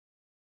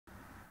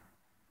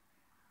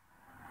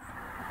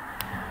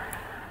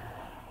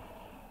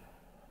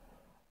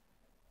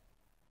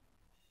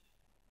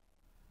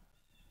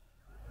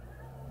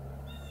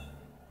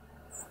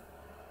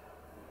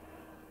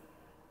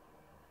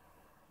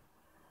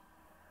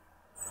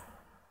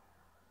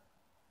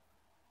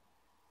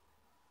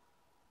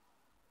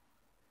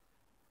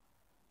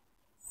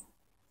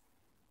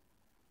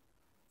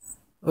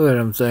Look at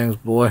them things,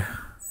 boy.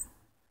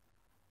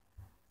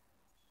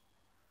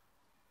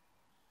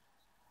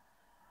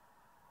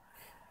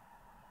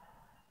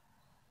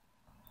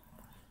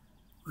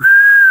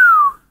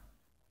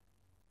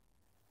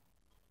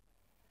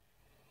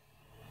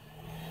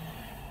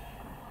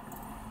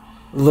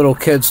 The little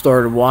kid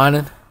started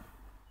whining.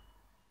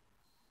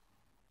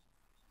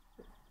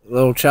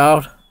 Little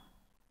child.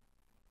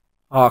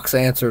 Ox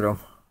answered him.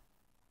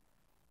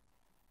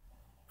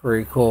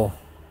 Pretty cool.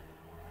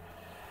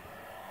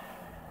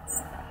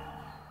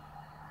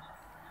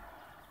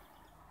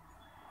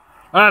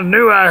 I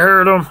knew I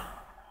heard him.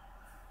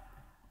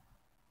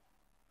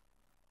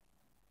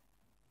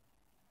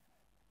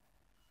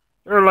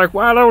 They're like,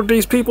 why don't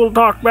these people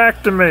talk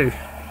back to me?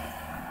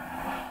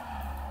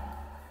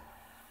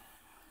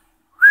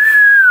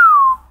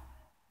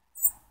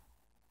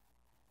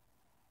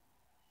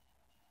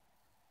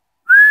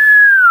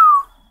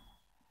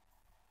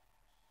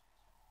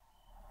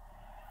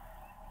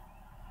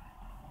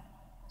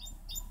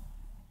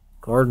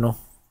 Cardinal.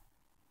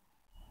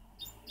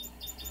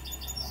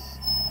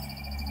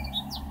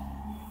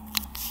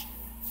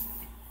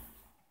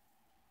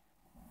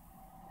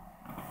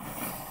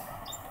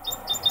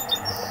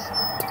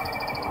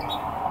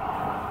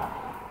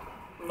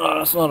 No,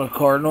 that's not a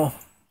cardinal.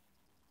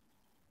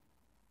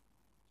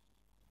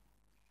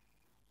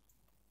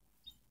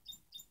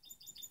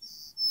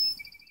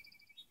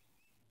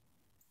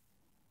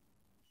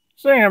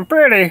 Singing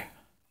pretty.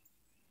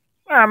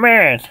 Ah,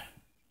 man.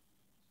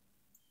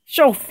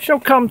 She'll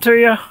come to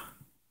you.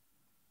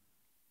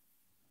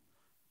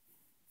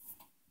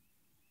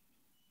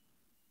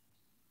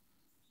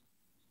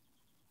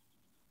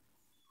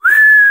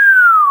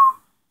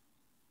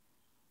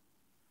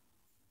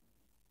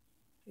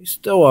 He's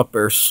still up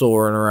there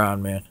soaring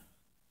around, man.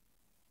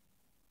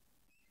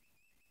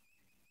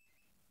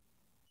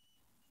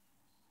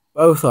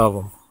 Both of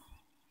them.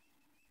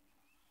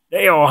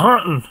 They are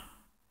hunting.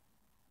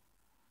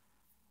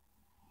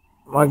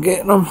 Am I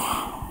getting them?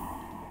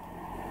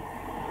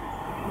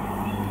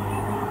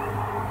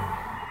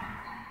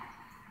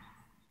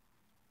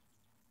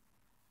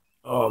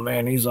 Oh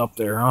man, he's up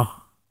there, huh?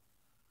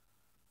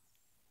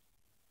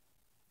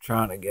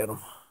 Trying to get him.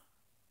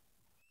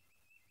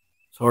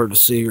 It's hard to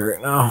see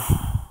right now.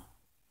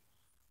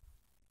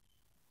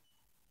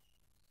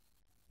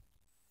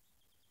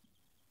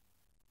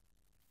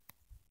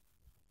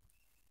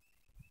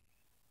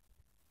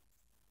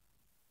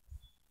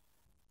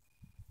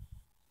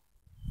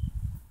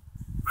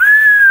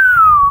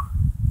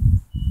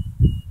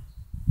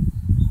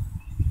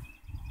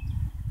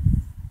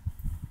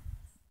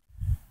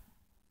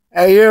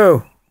 Hey,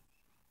 you.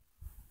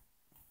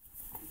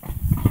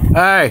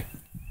 Hey.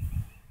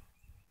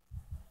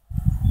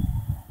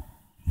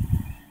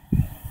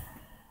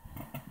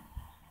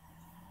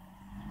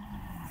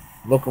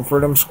 Looking for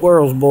them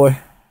squirrels, boy.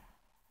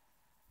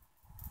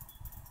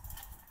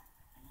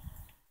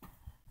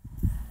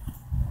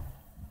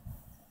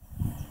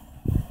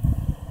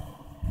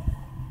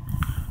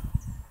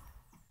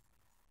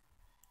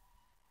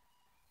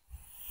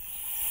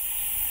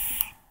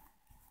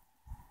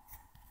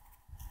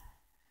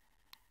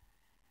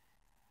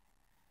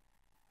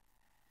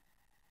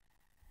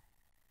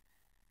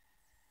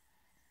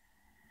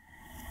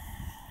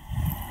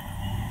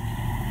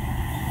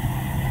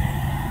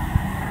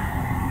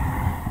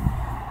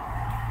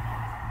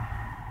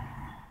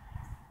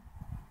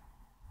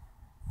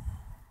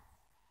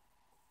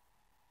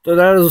 So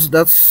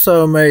that's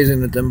so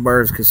amazing that them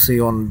birds can see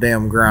on the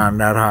damn ground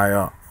that high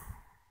up.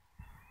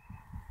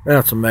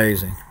 That's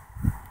amazing.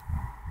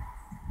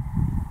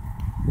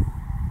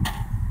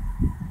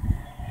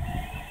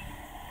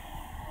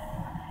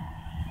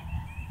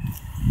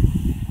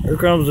 Here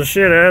comes the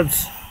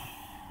shitheads.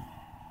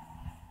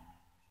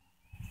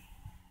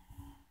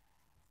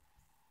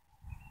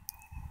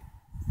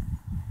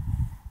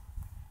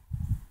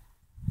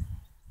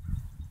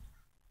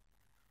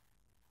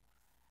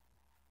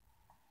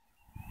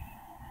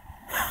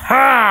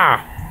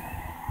 Ha!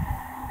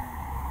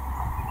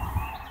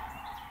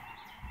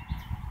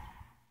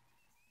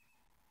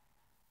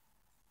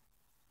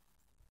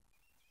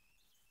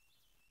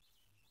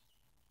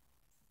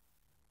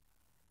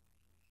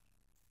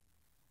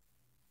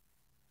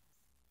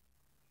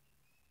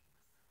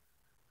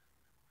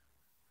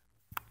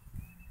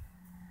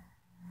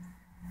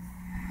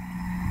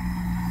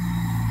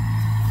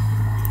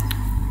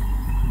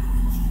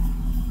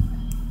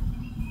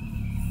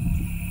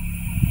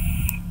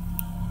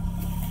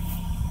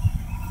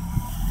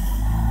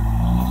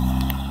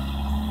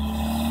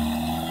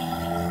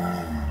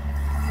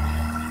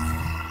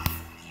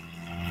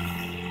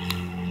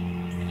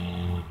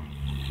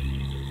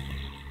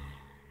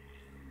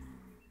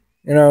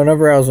 You know,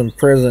 whenever I was in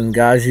prison,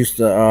 guys used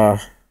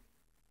to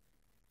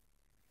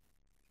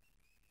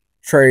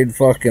trade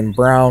fucking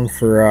brown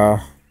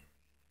for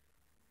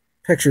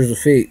pictures of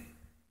feet.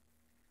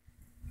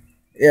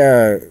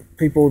 Yeah,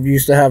 people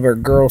used to have their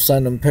girls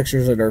send them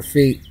pictures of their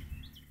feet,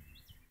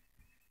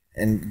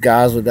 and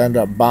guys would end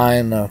up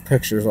buying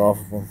pictures off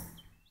of them.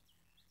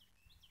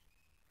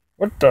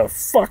 What the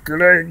fuck are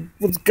they?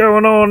 What's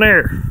going on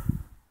there?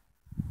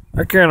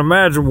 I can't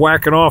imagine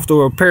whacking off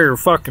to a pair of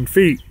fucking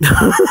feet.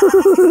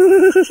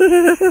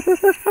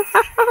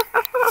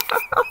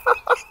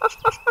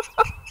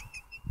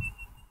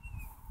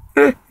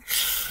 And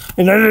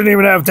they didn't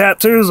even have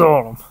tattoos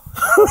on them.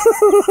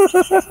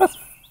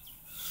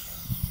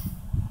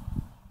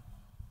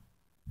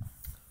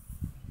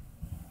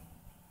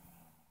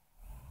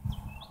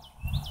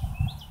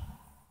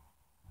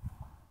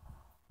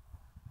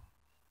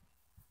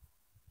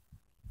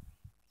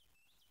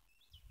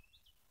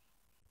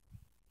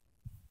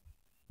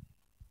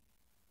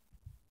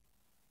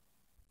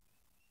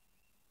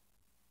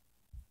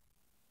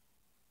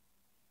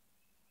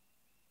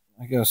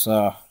 I guess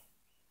those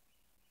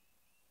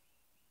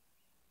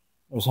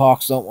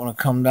hawks don't want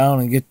to come down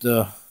and get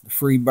the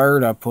free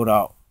bird I put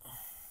out.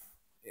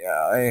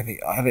 Yeah,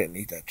 I didn't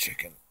eat that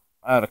chicken.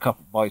 I had a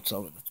couple bites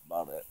of it. That's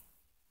about it.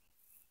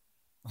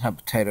 I had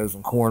potatoes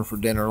and corn for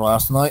dinner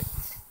last night.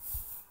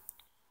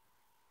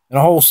 And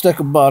a whole stick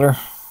of butter.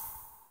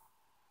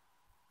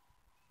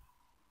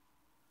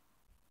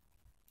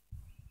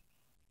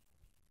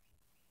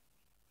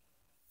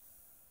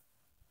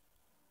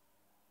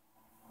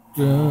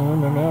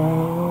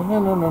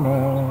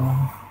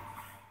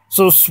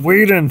 So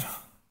Sweden.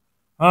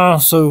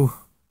 So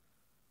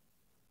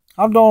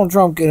how'd Donald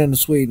Trump get into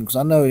Sweden? Because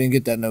I know he didn't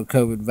get that no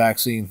COVID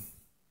vaccine.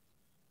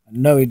 I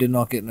know he did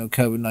not get no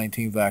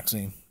COVID-19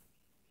 vaccine.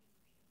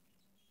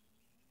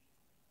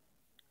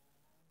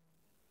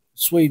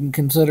 Sweden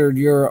considered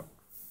Europe.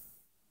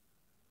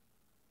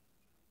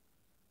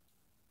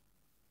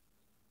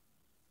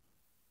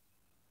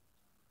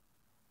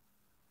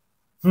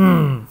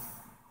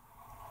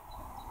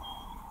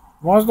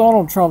 Why is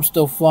Donald Trump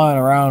still flying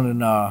around in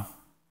the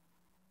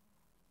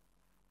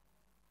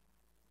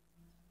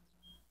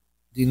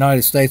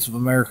United States of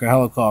America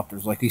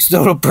helicopters like he's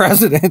still the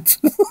president?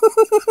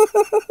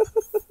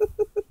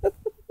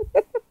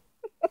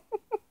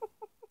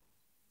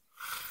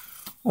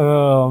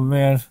 Oh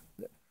man,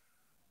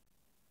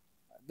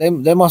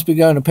 they must be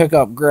going to pick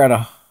up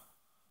Greta.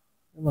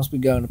 They must be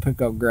going to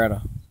pick up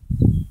Greta.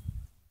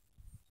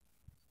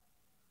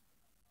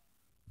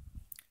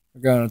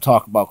 They're going to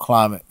talk about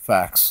climate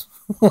facts.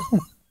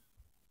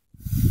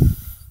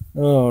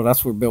 Oh,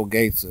 that's where Bill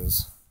Gates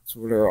is. That's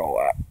where they're all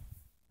at.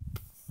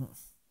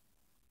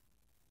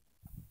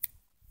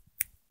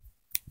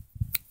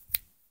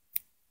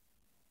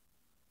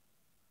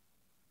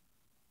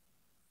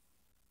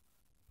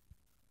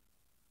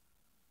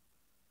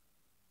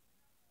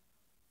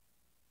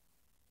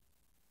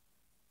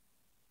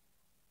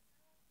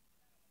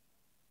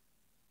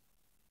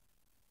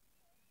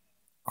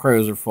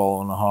 Crows are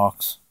following the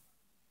hawks.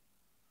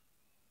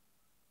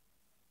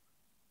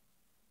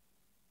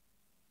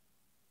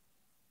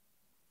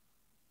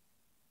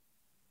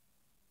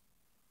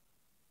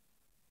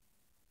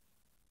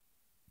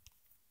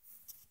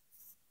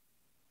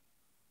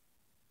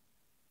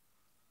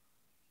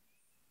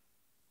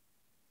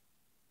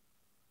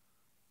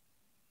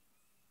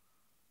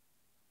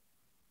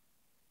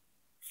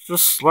 It's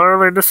just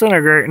slowly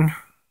disintegrating.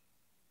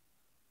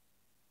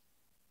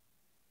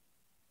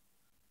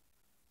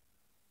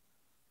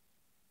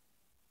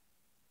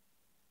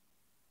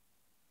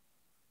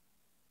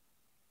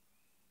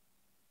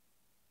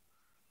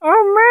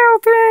 I'm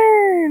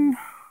melting!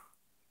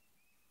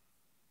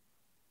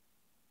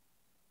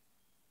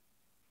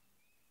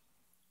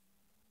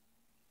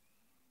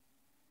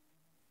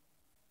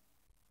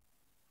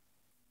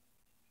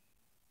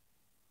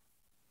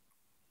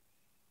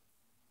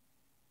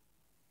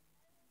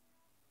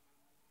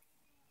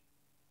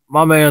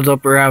 My man's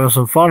up there having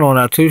some fun on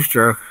that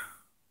two-stroke.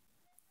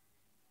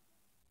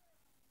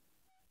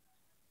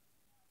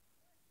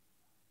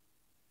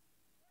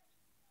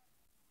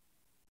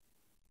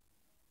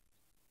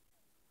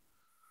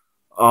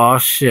 Oh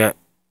shit.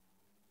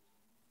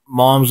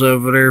 Mom's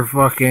over there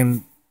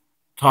fucking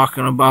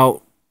talking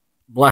about